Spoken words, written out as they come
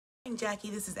Morning, Jackie.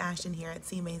 This is Ashton here at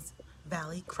CMA's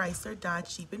Valley Chrysler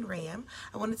Dodge Jeep and Ram.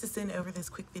 I wanted to send over this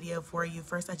quick video for you.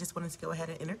 First, I just wanted to go ahead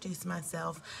and introduce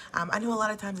myself. I know a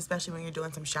lot of times, especially when you're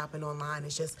doing some shopping online,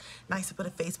 it's just nice to put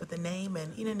a face with a name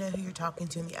and know who you're talking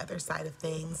to on the other side of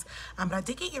things. But I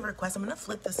did get your request. I'm going to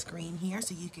flip the screen here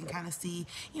so you can kind of see,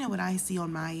 what I see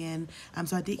on my end.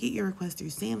 So I did get your request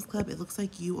through Sam's Club. It looks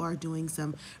like you are doing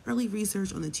some early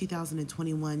research on the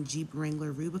 2021 Jeep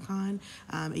Wrangler Rubicon,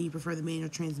 and you prefer the manual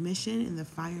transmission and the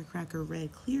Firecracker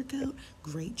Red Clear Coat.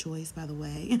 Great choice, by the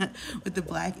way, with the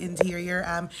black interior.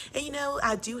 And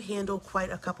I do handle quite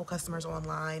a couple customers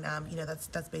online.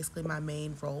 That's basically my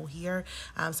main role here.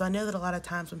 So I know that a lot of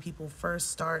times when people first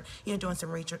start, doing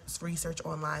some research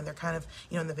online, they're kind of,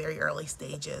 in the very early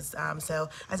stages. So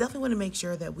I definitely want to make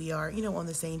sure that we are, on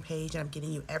the same page and I'm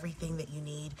getting you everything that you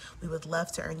need. We would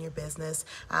love to earn your business.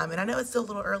 And I know it's still a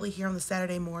little early here on the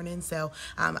Saturday morning, so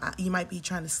you might be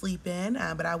trying to sleep in,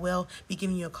 but I will be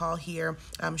giving you a call here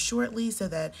shortly so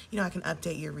that, I can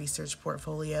update your research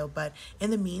portfolio. But in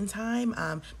the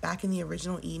meantime, back in the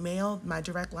original email, my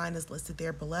direct line is listed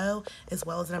there below, as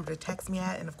well as the number to text me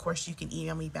at, and of course you can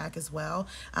email me back as well.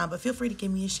 But feel free to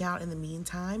give me a shout in the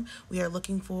meantime. We are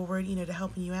looking forward, to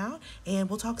helping you out, and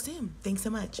we'll talk soon. Thanks so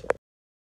much.